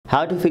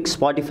How to fix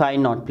Spotify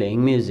not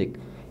playing music.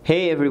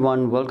 Hey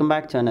everyone, welcome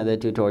back to another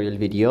tutorial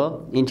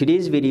video. In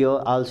today's video,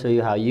 I'll show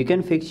you how you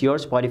can fix your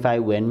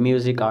Spotify when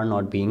music are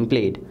not being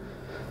played.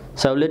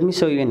 So let me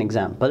show you an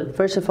example.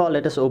 First of all,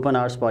 let us open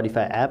our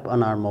Spotify app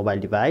on our mobile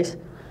device.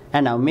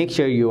 And now make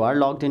sure you are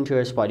logged into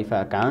your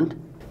Spotify account.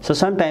 So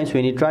sometimes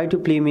when you try to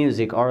play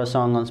music or a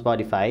song on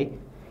Spotify,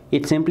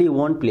 it simply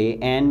won't play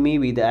and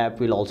maybe the app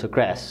will also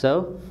crash.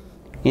 So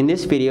in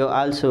this video,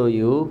 I'll show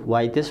you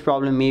why this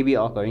problem may be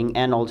occurring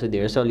and also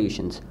their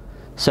solutions.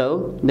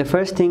 So the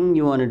first thing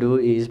you want to do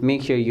is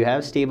make sure you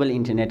have stable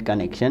internet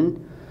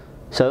connection.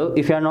 So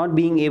if you are not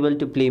being able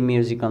to play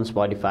music on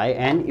Spotify,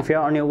 and if you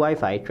are on your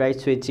Wi-Fi, try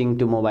switching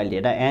to mobile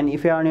data, and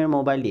if you are on your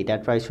mobile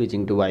data, try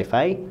switching to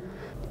Wi-Fi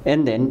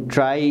and then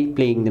try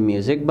playing the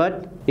music.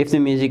 But if the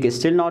music is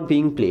still not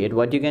being played,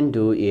 what you can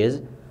do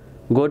is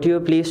go to your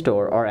Play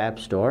Store or App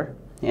Store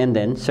and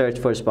then search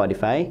for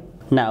Spotify.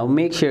 Now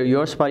make sure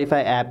your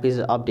Spotify app is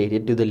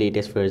updated to the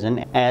latest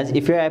version, as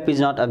if your app is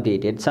not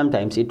updated,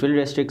 sometimes it will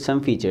restrict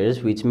some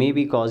features which may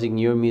be causing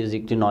your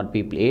music to not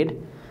be played.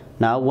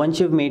 Now once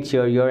you've made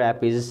sure your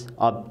app is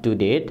up to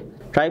date,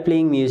 try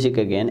playing music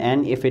again,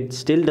 and if it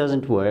still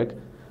doesn't work,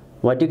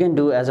 what you can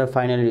do as a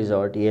final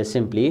resort is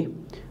simply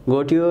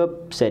go to your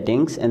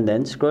settings and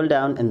then scroll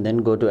down and then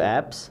go to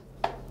apps.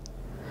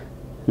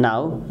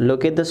 Now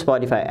locate the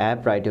Spotify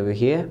app right over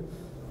here.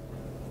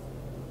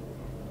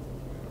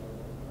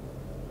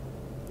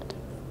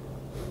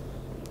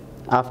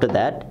 After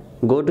that,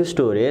 go to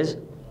storage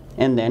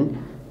and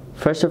then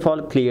first of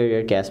all clear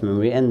your cache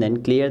memory and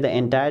then clear the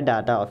entire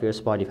data of your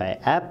Spotify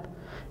app.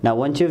 Now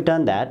once you've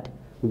done that,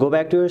 go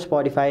back to your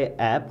Spotify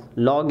app,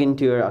 log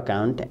into your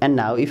account, and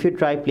now if you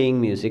try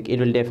playing music, it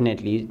will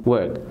definitely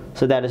work.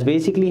 So that is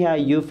basically how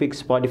you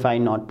fix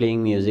Spotify not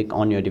playing music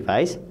on your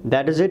device.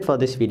 That is it for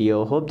this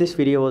video. Hope this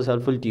video was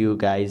helpful to you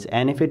guys,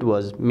 and if it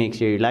was, make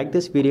sure you like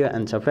this video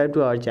and subscribe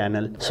to our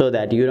channel so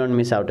that you don't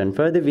miss out on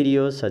further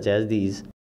videos such as these.